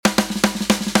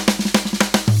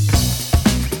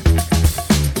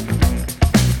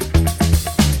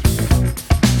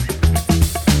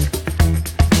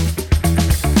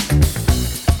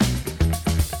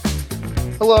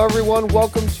Hello, everyone.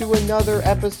 Welcome to another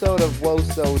episode of Whoa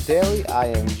So Daily. I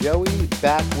am Joey.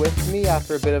 Back with me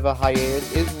after a bit of a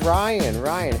hiatus is Ryan.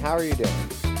 Ryan, how are you doing?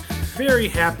 Very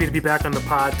happy to be back on the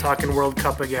pod talking World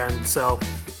Cup again. So,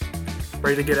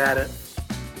 ready to get at it.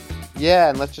 Yeah,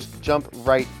 and let's just jump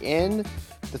right in.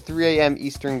 The 3 a.m.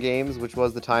 Eastern games, which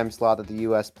was the time slot that the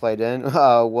U.S. played in,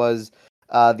 was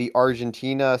the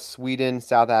Argentina, Sweden,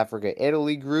 South Africa,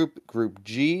 Italy group, Group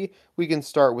G. We can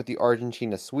start with the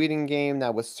Argentina-Sweden game.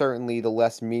 That was certainly the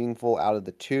less meaningful out of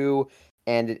the two,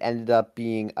 and it ended up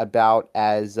being about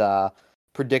as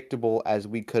predictable as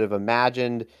we could have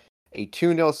imagined. A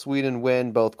 2-0 Sweden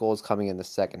win, both goals coming in the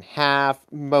second half.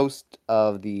 Most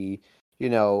of the,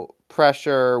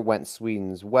 pressure went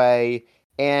Sweden's way.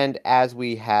 And as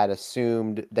we had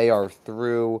assumed, they are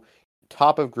through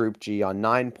top of Group G on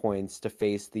 9 points to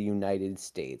face the United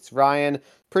States. Ryan,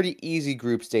 pretty easy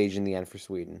group stage in the end for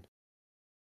Sweden.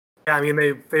 Yeah, I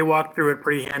mean, they walked through it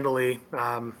pretty handily.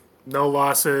 No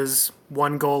losses,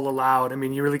 one goal allowed. I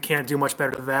mean, you really can't do much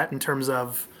better than that in terms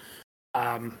of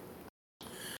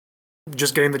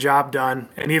just getting the job done.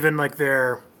 And even like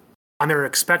on their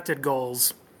expected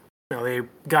goals, they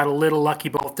got a little lucky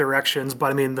both directions.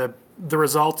 But I mean, the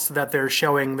results that they're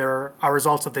showing are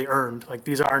results that they earned. Like,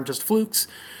 these aren't just flukes.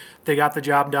 They got the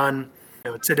job done.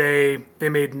 Today they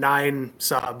made 9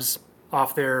 subs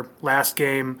off their last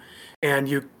game, and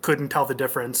you couldn't tell the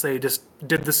difference. They just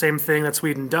did the same thing that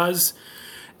Sweden does,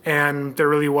 and there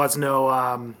really was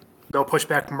no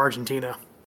pushback from Argentina.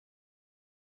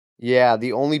 Yeah,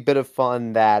 the only bit of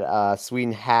fun that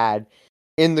Sweden had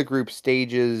in the group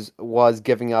stages was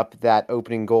giving up that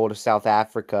opening goal to South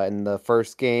Africa in the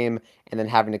first game and then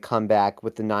having to come back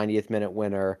with the 90th minute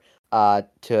winner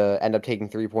to end up taking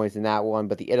 3 points in that one.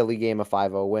 But the Italy game, a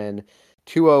 5-0 win,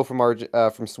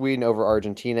 2-0 from Sweden over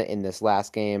Argentina in this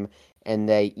last game, and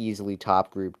they easily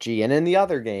top Group G. And in the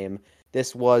other game,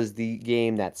 this was the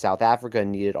game that South Africa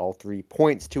needed all 3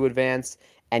 points to advance.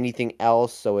 Anything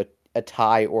else, so a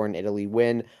tie or an Italy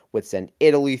win would send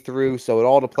Italy through. So it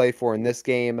all to play for in this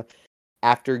game.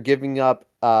 After giving up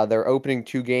their opening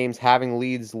 2 games, having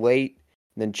leads late,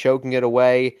 and then choking it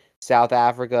away, South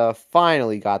Africa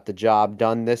finally got the job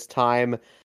done this time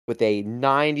with a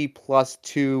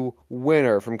 90+2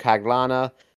 winner from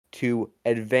Kaglana to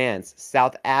advance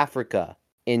South Africa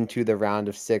into the round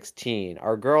of 16.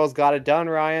 Our girls got it done,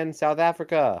 Ryan. South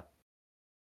Africa.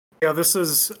 Yeah, this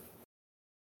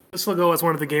will go as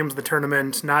one of the games of the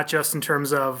tournament, not just in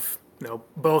terms of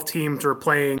both teams were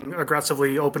playing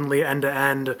aggressively, openly, end to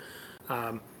end.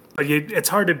 But it's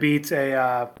hard to beat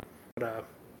a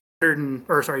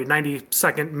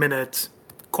 92nd minute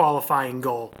qualifying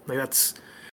goal. Like,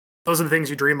 those are the things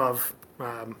you dream of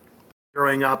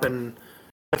growing up, and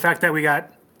the fact that we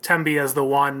got Tembi as the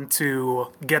one to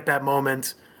get that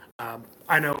moment.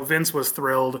 I know Vince was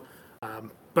thrilled.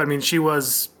 But I mean, she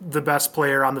was the best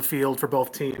player on the field for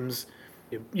both teams.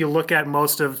 You look at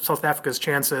most of South Africa's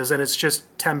chances, and it's just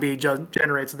Tembi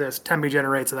generates this, Tembi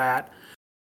generates that.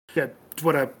 Yeah,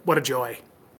 what a joy.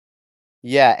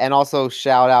 Yeah, and also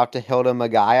shout out to Hilda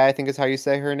Magaya, I think is how you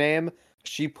say her name.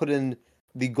 She put in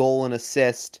the goal and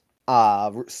assist,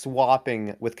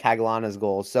 swapping with Kaglana's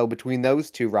goals. So between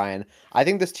those two, Ryan, I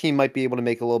think this team might be able to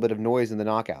make a little bit of noise in the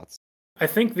knockouts. I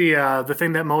think the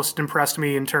thing that most impressed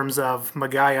me in terms of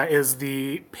Magaya is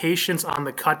the patience on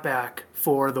the cutback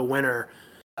for the winner.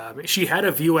 She had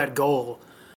a view at goal,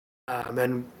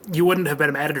 and you wouldn't have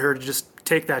been mad at her to just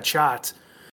take that shot.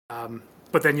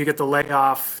 But then you get the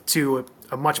layoff to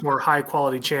a much more high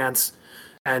quality chance,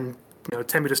 and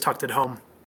Tembi just tucked it home.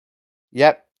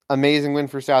 Yep, amazing win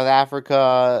for South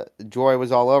Africa. Joy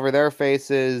was all over their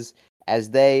faces as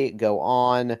they go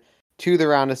on to the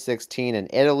round of 16, and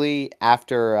Italy,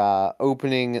 after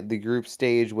opening the group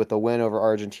stage with a win over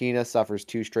Argentina, suffers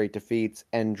 2 straight defeats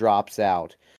and drops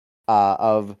out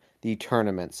of the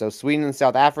tournament. So Sweden and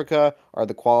South Africa are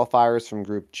the qualifiers from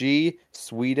Group G.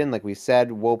 Sweden, like we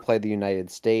said, will play the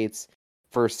United States.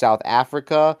 For South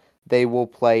Africa, they will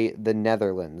play the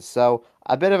Netherlands. So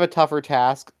a bit of a tougher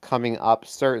task coming up,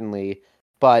 certainly.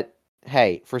 But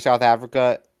hey, for South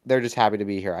Africa, they're just happy to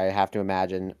be here, I have to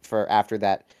imagine, after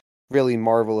that really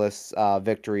marvelous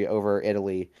victory over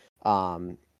Italy,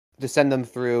 to send them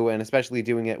through, and especially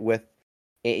doing it with,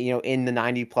 in the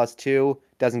 90+2,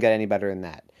 doesn't get any better than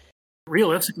that.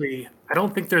 Realistically, I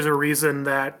don't think there's a reason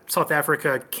that South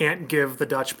Africa can't give the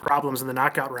Dutch problems in the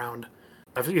knockout round.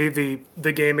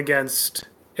 The game against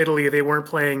Italy, they weren't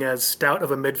playing as stout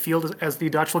of a midfield as the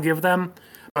Dutch will give them,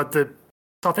 but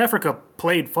South Africa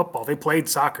played football. They played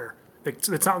soccer. It's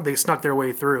not they snuck their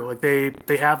way through. Like,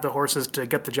 they have the horses to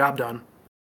get the job done.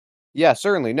 Yeah,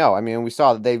 certainly. No, I mean, we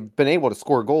saw that they've been able to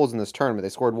score goals in this tournament. They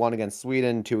scored one against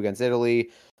Sweden, two against Italy,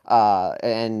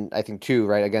 and I think two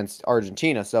right against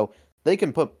Argentina. So they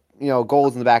can put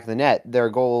goals in the back of the net. Their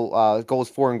goals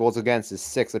for and goals against is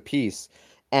six apiece,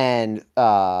 and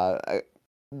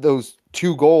those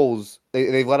two goals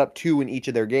they've let up two in each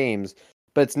of their games.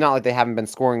 But it's not like they haven't been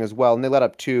scoring as well, and they let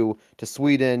up two to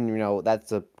Sweden.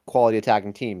 That's a quality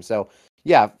attacking team. So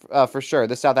yeah, for sure,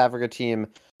 the South Africa team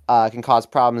can cause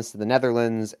problems to the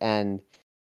Netherlands, and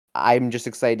I'm just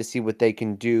excited to see what they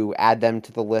can do. Add them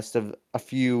to the list of a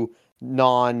few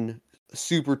non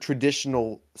super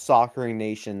traditional soccering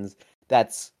nations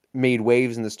that's made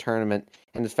waves in this tournament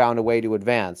and has found a way to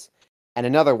advance. And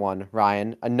another one,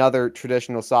 Ryan, another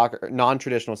non-traditional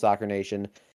soccer nation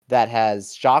that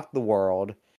has shocked the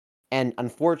world and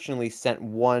unfortunately sent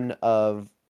one of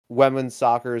women's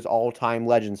soccer's all-time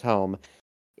legends home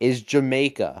is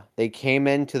Jamaica. They came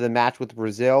into the match with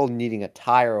Brazil needing a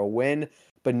tie or a win,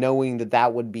 but knowing that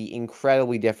that would be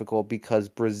incredibly difficult because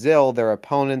Brazil, their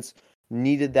opponents,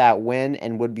 needed that win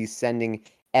and would be sending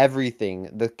everything,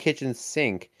 the kitchen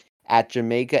sink, at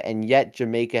Jamaica, and yet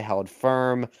Jamaica held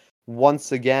firm.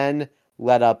 Once again,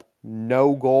 let up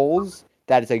no goals.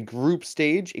 That is a group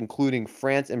stage, including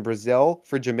France and Brazil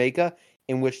for Jamaica,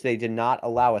 in which they did not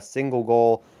allow a single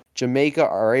goal. Jamaica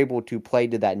are able to play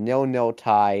to that 0-0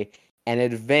 tie and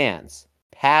advance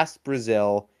past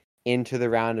Brazil into the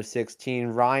round of 16.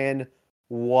 Ryan,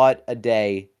 what a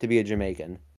day to be a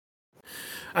Jamaican.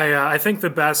 I think the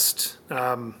best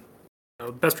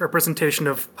representation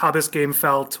of how this game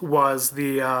felt was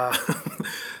the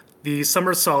the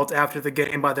somersault after the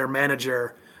game by their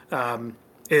manager.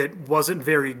 It wasn't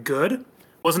very good.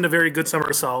 Wasn't a very good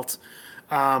somersault.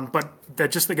 But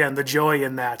that just again the joy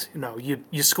in that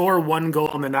you score one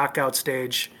goal in the knockout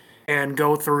stage and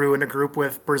go through in a group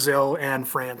with Brazil and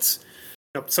France.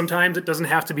 Sometimes it doesn't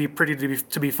have to be pretty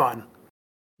to be fun.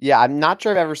 Yeah, I'm not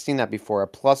sure I've ever seen that before. A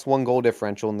plus one goal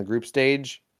differential in the group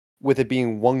stage with it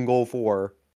being one goal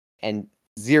for and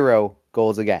zero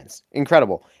goals against.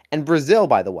 Incredible. And Brazil,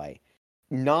 by the way,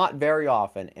 not very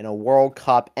often in a World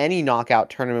Cup, any knockout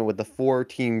tournament with the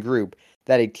four-team group,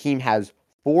 that a team has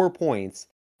 4 points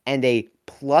and a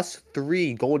plus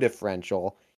three goal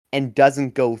differential and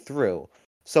doesn't go through.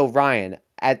 So, Ryan,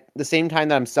 at the same time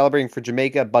that I'm celebrating for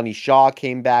Jamaica, Bunny Shaw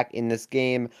came back in this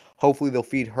game. Hopefully, they'll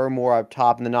feed her more up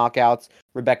top in the knockouts.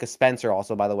 Rebecca Spencer,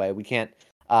 also, by the way, we can't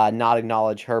not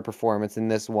acknowledge her performance in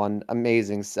this one.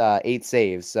 Amazing, 8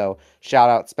 saves. So, shout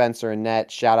out Spencer and net.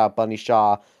 Shout out Bunny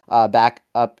Shaw back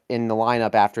up in the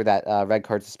lineup after that red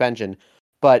card suspension.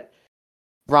 But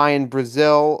Ryan,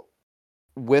 Brazil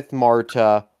with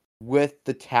Marta, with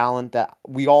the talent that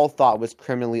we all thought was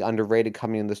criminally underrated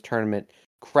coming in this tournament,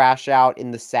 crash out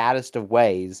in the saddest of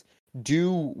ways,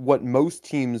 do what most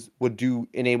teams would do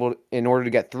in order to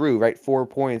get through, right? 4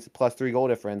 points plus three goal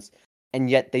difference, and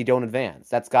yet they don't advance.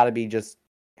 That's got to be just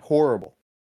horrible.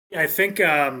 Yeah, I think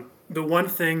the one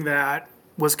thing that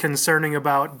was concerning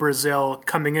about Brazil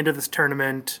coming into this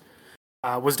tournament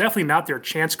was definitely not their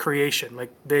chance creation.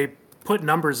 Like they put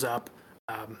numbers up,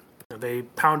 they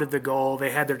pounded the goal, they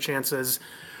had their chances,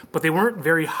 but they weren't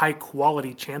very high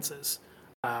quality chances.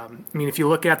 I mean, if you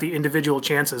look at the individual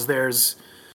chances, there's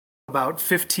about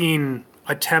 15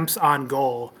 attempts on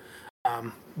goal,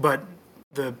 but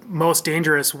the most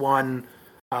dangerous one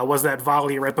was that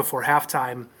volley right before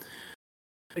halftime.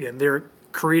 Again, they're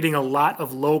creating a lot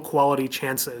of low quality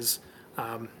chances.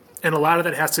 And a lot of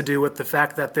that has to do with the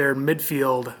fact that their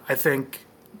midfield, I think,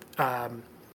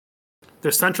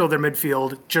 their central of their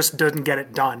midfield just doesn't get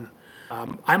it done.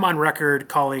 I'm on record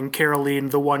calling Caroline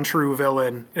the one true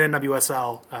villain in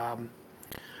NWSL.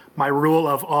 My rule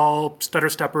of all stutter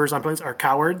steppers on plays are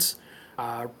cowards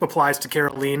applies to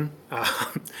Caroline.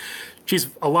 She's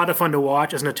a lot of fun to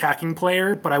watch as an attacking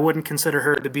player, but I wouldn't consider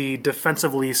her to be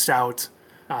defensively stout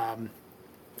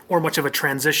or much of a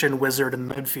transition wizard in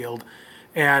the midfield.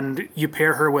 And you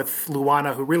pair her with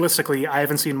Luana, who realistically I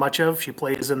haven't seen much of. She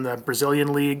plays in the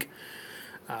Brazilian league.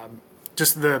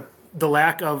 Just the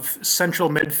lack of central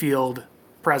midfield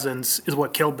presence is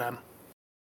what killed them.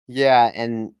 Yeah,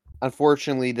 and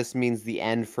unfortunately, this means the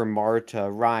end for Marta.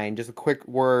 Ryan, just a quick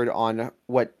word on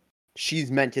what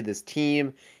she's meant to this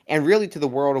team and really to the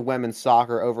world of women's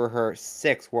soccer over her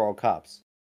 6 World Cups.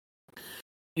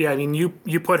 Yeah, I mean,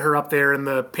 you put her up there in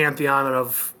the pantheon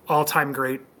of all-time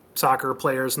great soccer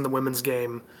players in the women's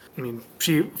game. I mean,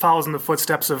 she follows in the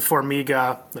footsteps of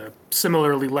Formiga, a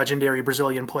similarly legendary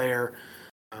Brazilian player.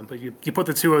 But you put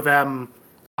the two of them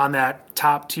on that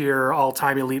top tier,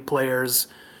 all-time elite players,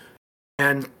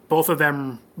 and both of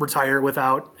them retire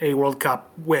without a World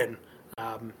Cup win.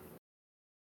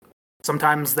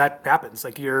 sometimes that happens.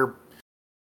 Like your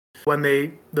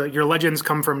legends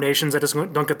come from nations that just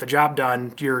don't get the job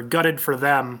done. You're gutted for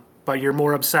them, but you're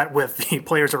more upset with the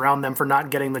players around them for not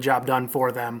getting the job done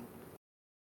for them.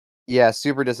 Yeah,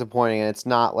 super disappointing, and it's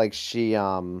not like she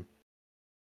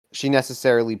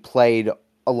necessarily played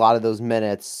a lot of those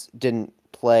minutes, didn't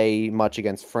play much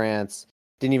against France,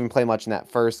 didn't even play much in that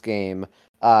first game.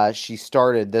 She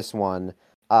started this one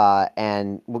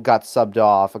and got subbed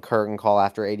off, a curtain call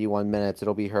after 81 minutes.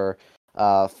 It'll be her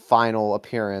final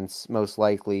appearance, most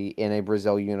likely, in a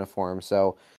Brazil uniform.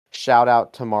 So shout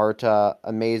out to Marta,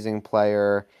 amazing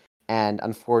player, and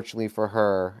unfortunately for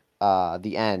her,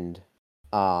 the end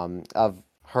of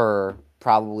her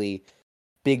probably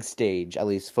big stage, at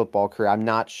least football career. I'm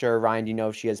not sure, Ryan, do you know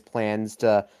if she has plans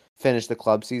to finish the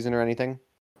club season or anything?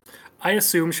 I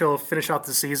assume she'll finish out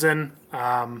the season,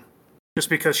 just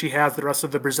because she has the rest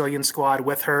of the Brazilian squad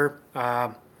with her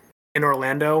in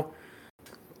Orlando.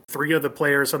 Three of the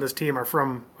players on this team are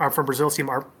from Brazil's team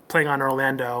are playing on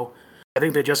Orlando. I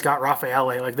think they just got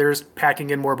Rafaele. Like they're just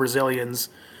packing in more Brazilians,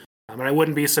 and I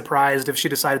wouldn't be surprised if she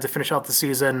decided to finish out the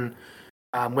season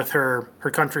with her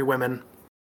countrywomen.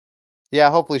 Yeah,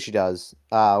 hopefully she does.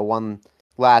 One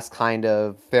last kind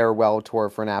of farewell tour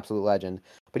for an absolute legend.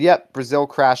 But yep, Brazil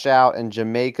crash out and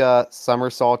Jamaica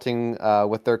somersaulting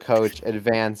with their coach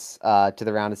advance to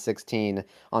the round of 16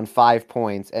 on 5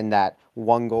 points and that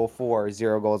 1 goal for,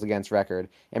 0 goals against record.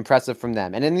 Impressive from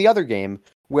them. And in the other game,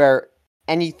 where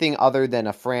anything other than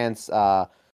a France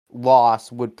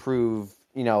loss would prove,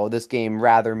 this game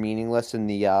rather meaningless in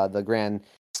the grand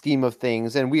scheme of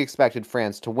things, and we expected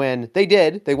France to win. They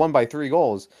did. They won by 3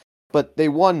 goals, but they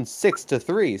won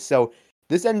 6-3. So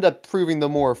this ended up proving the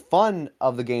more fun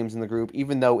of the games in the group,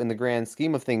 even though in the grand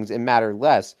scheme of things it mattered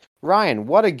less. Ryan,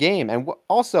 what a game, and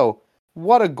also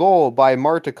what a goal by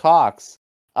Marta Cox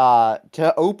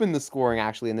to open the scoring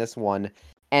actually in this one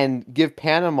and give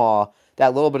Panama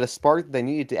that little bit of spark that they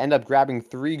needed to end up grabbing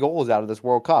 3 goals out of this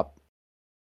World Cup.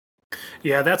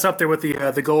 Yeah, that's up there with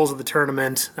the goals of the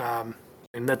tournament,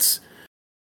 and that's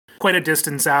quite a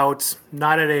distance out,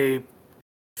 not at a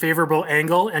favorable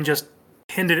angle, and just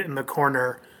pinned it in the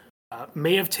corner.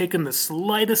 May have taken the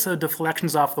slightest of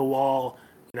deflections off the wall.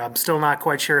 I'm still not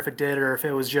quite sure if it did or if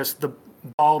it was just the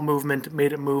ball movement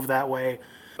made it move that way.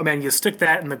 But man, you stick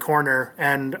that in the corner,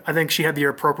 and I think she had the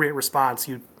appropriate response.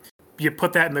 You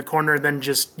put that in the corner, then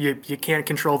just you can't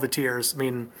control the tears. I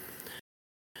mean,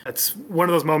 that's one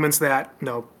of those moments that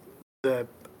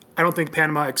I don't think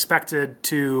Panama expected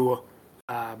to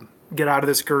get out of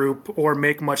this group or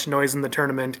make much noise in the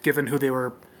tournament, given who they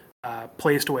were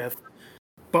placed with.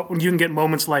 But when you can get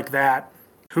moments like that,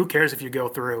 who cares if you go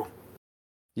through?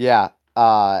 Yeah,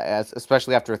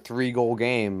 especially after a 3 goal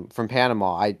game from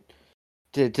Panama,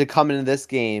 to come into this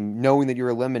game knowing that you're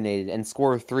eliminated and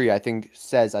score 3, I think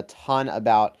says a ton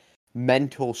about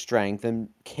mental strength and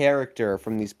character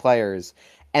from these players.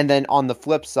 And then on the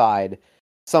flip side,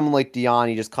 someone like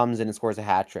Diani just comes in and scores a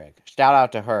hat trick. Shout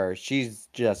out to her. She's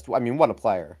just, I mean, what a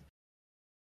player.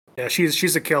 Yeah,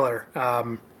 she's a killer.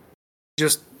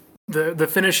 Just the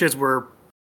finishes were,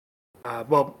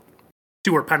 well,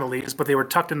 2 were penalties, but they were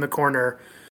tucked in the corner.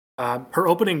 Her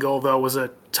opening goal, though, was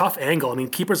a tough angle. I mean,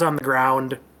 keeper's on the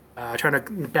ground, trying to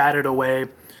bat it away.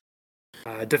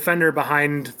 Defender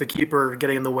behind the keeper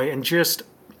getting in the way, and just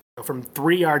from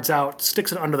 3 yards out,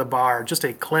 sticks it under the bar. Just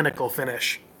a clinical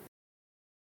finish.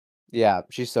 Yeah,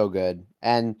 she's so good.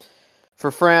 And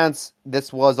for France,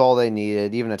 this was all they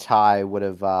needed. Even a tie would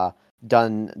have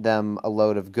done them a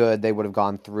load of good. They would have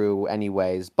gone through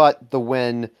anyways. But the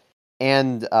win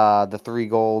and the 3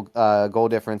 goal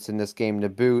difference in this game to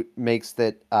boot makes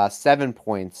it 7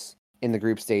 points in the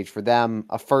group stage for them.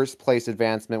 A first place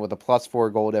advancement with a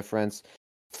 +4 goal difference.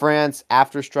 France,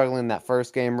 after struggling in that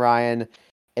first game, Ryan,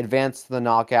 advanced to the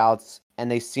knockouts, and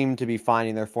they seem to be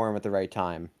finding their form at the right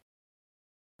time.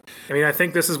 I mean, I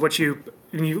think this is what you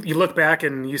look back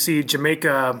and you see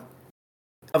Jamaica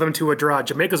tell them to a draw.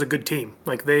 Jamaica's a good team.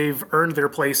 Like they've earned their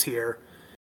place here.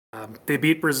 They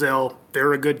beat Brazil.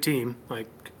 They're a good team.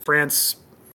 Like France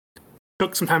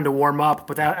took some time to warm up,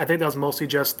 but I think that was mostly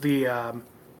just the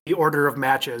order of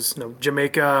matches.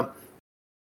 Jamaica,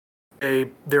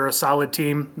 they're a solid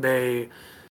team. They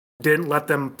didn't let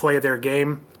them play their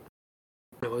game.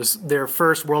 It was their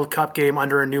first World Cup game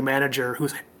under a new manager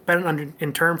who's been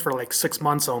in term for like 6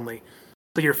 months only.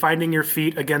 So you're finding your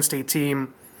feet against a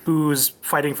team who's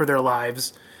fighting for their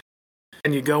lives.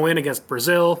 And you go in against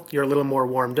Brazil, you're a little more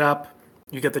warmed up,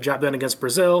 you get the job done against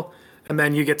Brazil, and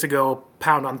then you get to go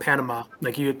pound on Panama.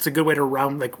 It's a good way to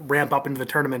ramp up into the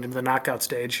tournament, into the knockout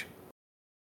stage.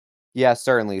 Yeah,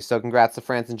 certainly. So congrats to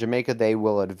France and Jamaica. They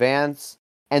will advance.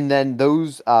 And then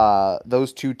those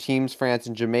two teams, France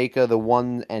and Jamaica, the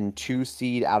 1 and 2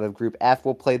 seed out of Group F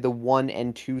will play the 1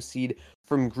 and 2 seed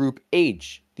from Group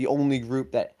H, the only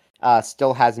group that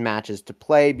still has matches to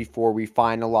play before we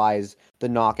finalize the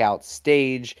knockout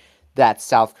stage. That's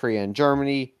South Korea and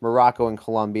Germany, Morocco and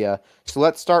Colombia. So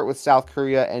let's start with South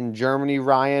Korea and Germany,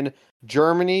 Ryan.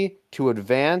 Germany to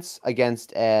advance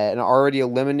against an already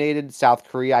eliminated South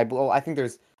Korea. I think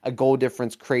there's a goal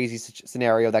difference crazy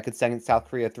scenario that could send South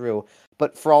Korea through.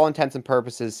 But for all intents and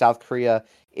purposes, South Korea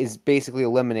is basically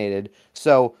eliminated.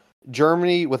 So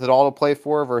Germany with it all to play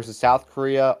for versus South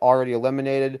Korea already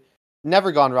eliminated.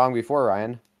 Never gone wrong before,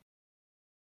 Ryan.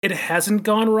 It hasn't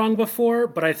gone wrong before,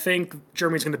 but I think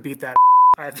Germany's going to beat that.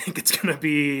 I think it's going to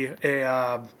be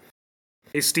a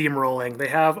steamrolling. They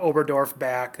have Oberdorf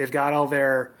back. They've got all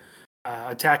their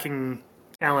attacking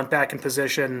talent back in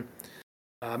position.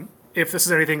 If this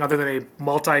is anything other than a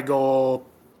multi-goal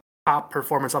top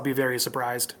performance, I'll be very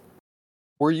surprised.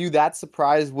 Were you that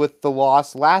surprised with the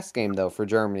loss last game, though, for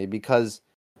Germany? Because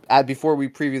before we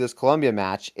preview this Colombia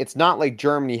match, it's not like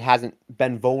Germany hasn't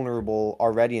been vulnerable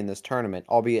already in this tournament,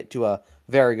 albeit to a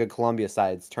very good Colombia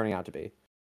side it's turning out to be.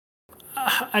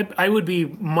 I would be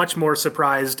much more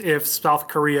surprised if South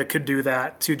Korea could do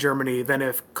that to Germany than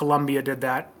if Colombia did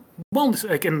that. Well,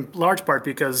 like in large part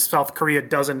because South Korea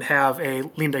doesn't have a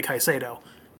Linda Caicedo.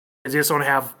 They just don't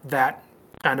have that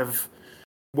kind of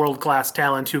world-class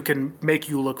talent who can make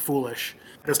you look foolish.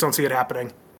 I just don't see it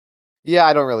happening. Yeah,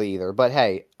 I don't really either. But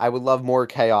hey, I would love more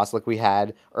chaos like we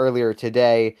had earlier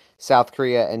today. South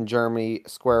Korea and Germany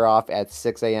square off at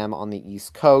 6 a.m. on the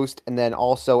East Coast. And then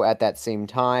also at that same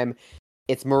time,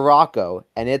 it's Morocco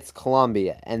and it's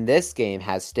Colombia. And this game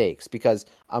has stakes because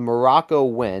a Morocco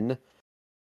win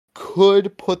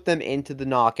could put them into the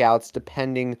knockouts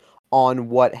depending on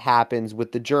what happens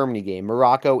with the Germany game.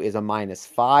 Morocco is a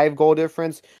 -5 goal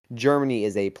difference. Germany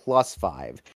is a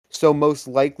 +5. So most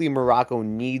likely Morocco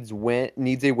needs a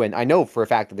win. I know for a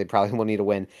fact that they probably will need a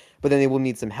win, but then they will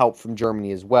need some help from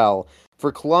Germany as well.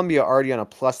 For Colombia, already on a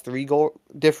 +3 goal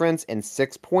difference and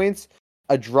 6 points,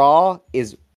 a draw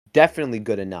is definitely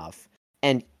good enough.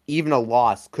 And even a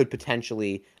loss could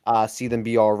potentially see them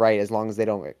be all right as long as they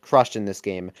don't get crushed in this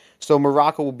game. So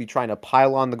Morocco will be trying to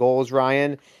pile on the goals,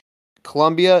 Ryan.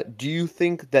 Colombia, do you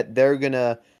think that they're going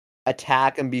to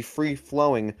attack and be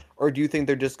free-flowing, or do you think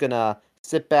they're just going to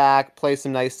sit back, play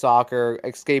some nice soccer,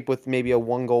 escape with maybe a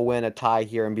 1-goal win, a tie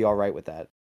here, and be all right with that?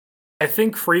 I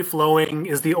think free-flowing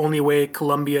is the only way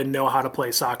Colombia know how to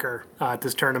play soccer at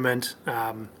this tournament.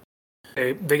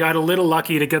 They got a little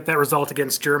lucky to get that result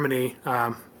against Germany.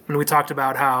 And we talked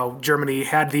about how Germany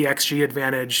had the XG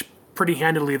advantage pretty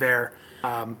handily there.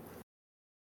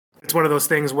 It's one of those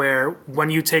things where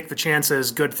when you take the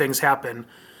chances, good things happen.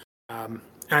 And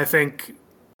I think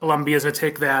Colombia is going to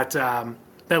take that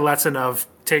lesson of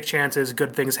take chances,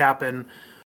 good things happen,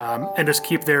 and just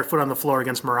keep their foot on the floor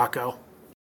against Morocco.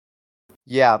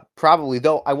 Yeah, probably.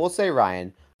 Though I will say,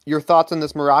 Ryan, your thoughts on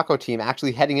this Morocco team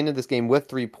actually heading into this game with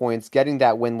 3 points, getting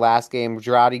that win last game,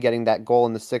 Girardi getting that goal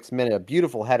in the 6th minute, a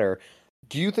beautiful header.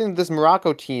 Do you think this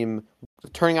Morocco team,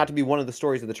 turning out to be one of the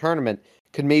stories of the tournament,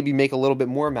 could maybe make a little bit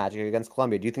more magic against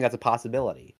Colombia? Do you think that's a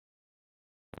possibility?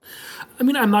 I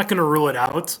mean, I'm not going to rule it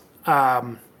out,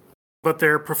 but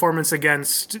their performance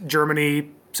against Germany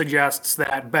suggests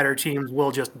that better teams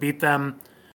will just beat them.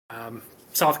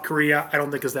 South Korea, I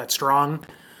don't think is that strong.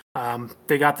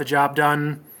 They got the job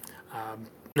done.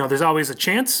 There's always a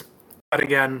chance, but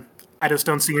again, I just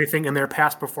don't see anything in their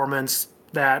past performance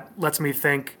that lets me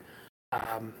think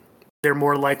they're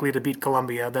more likely to beat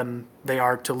Colombia than they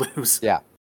are to lose. Yeah.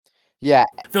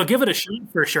 They'll give it a shot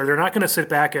for sure. They're not going to sit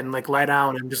back and lie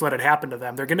down and just let it happen to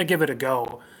them. They're going to give it a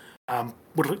go.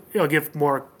 It'll give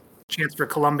more chance for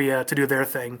Colombia to do their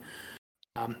thing.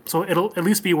 So it'll at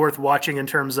least be worth watching in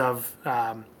terms of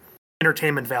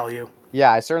entertainment value.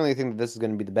 Yeah, I certainly think that this is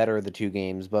going to be the better of the two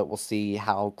games, but we'll see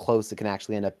how close it can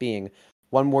actually end up being.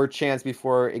 One more chance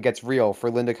before it gets real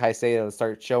for Linda Caicedo to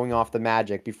start showing off the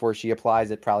magic before she applies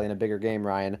it probably in a bigger game,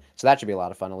 Ryan. So that should be a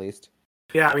lot of fun at least.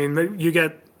 Yeah, I mean, you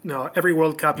get every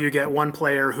World Cup you get one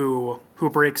player who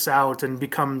breaks out and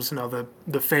becomes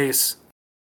the face.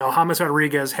 James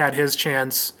Rodriguez had his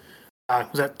chance. Was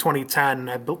that 2010?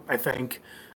 I think.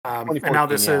 And now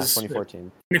this is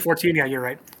 2014. 2014. Yeah, you're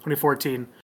right. 2014.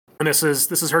 And this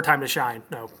is her time to shine.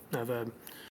 The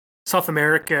South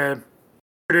America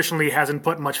traditionally hasn't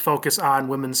put much focus on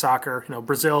women's soccer.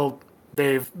 Brazil,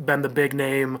 they've been the big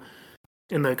name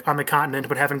on the continent,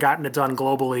 but haven't gotten it done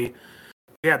globally.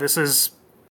 Yeah, this is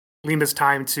Lima's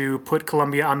time to put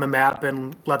Colombia on the map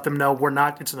and let them know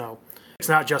it's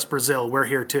not just Brazil. We're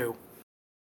here too.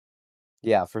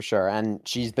 Yeah, for sure. And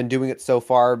she's been doing it so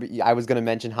far. I was going to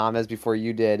mention James before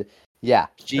you did. Yeah,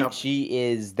 Yep. she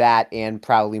is that and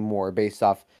proudly more based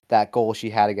off that goal she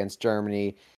had against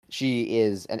Germany. She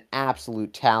is an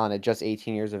absolute talent at just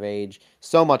 18 years of age.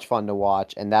 So much fun to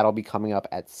watch, and that'll be coming up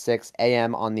at 6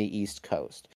 a.m. on the East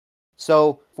Coast.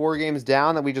 So, 4 games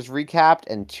down that we just recapped,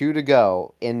 and 2 to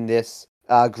go in this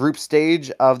group stage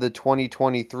of the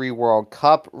 2023 World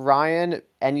Cup. Ryan,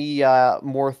 any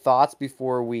more thoughts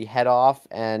before we head off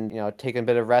and take a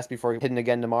bit of rest before hitting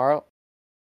again tomorrow?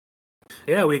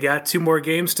 Yeah, we got 2 more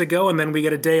games to go, and then we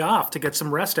get a day off to get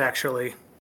some rest, actually.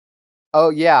 Oh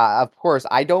yeah, of course.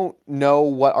 I don't know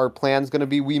what our plan's going to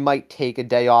be. We might take a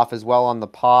day off as well on the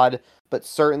pod, but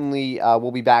certainly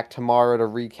we'll be back tomorrow to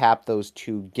recap those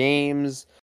 2 games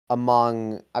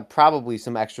among probably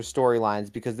some extra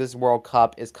storylines because this World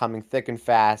Cup is coming thick and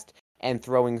fast and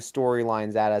throwing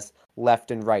storylines at us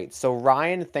left and right. So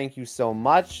Ryan, thank you so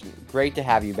much. Great to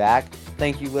have you back.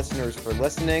 Thank you listeners for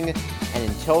listening, and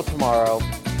until tomorrow,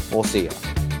 we'll see you.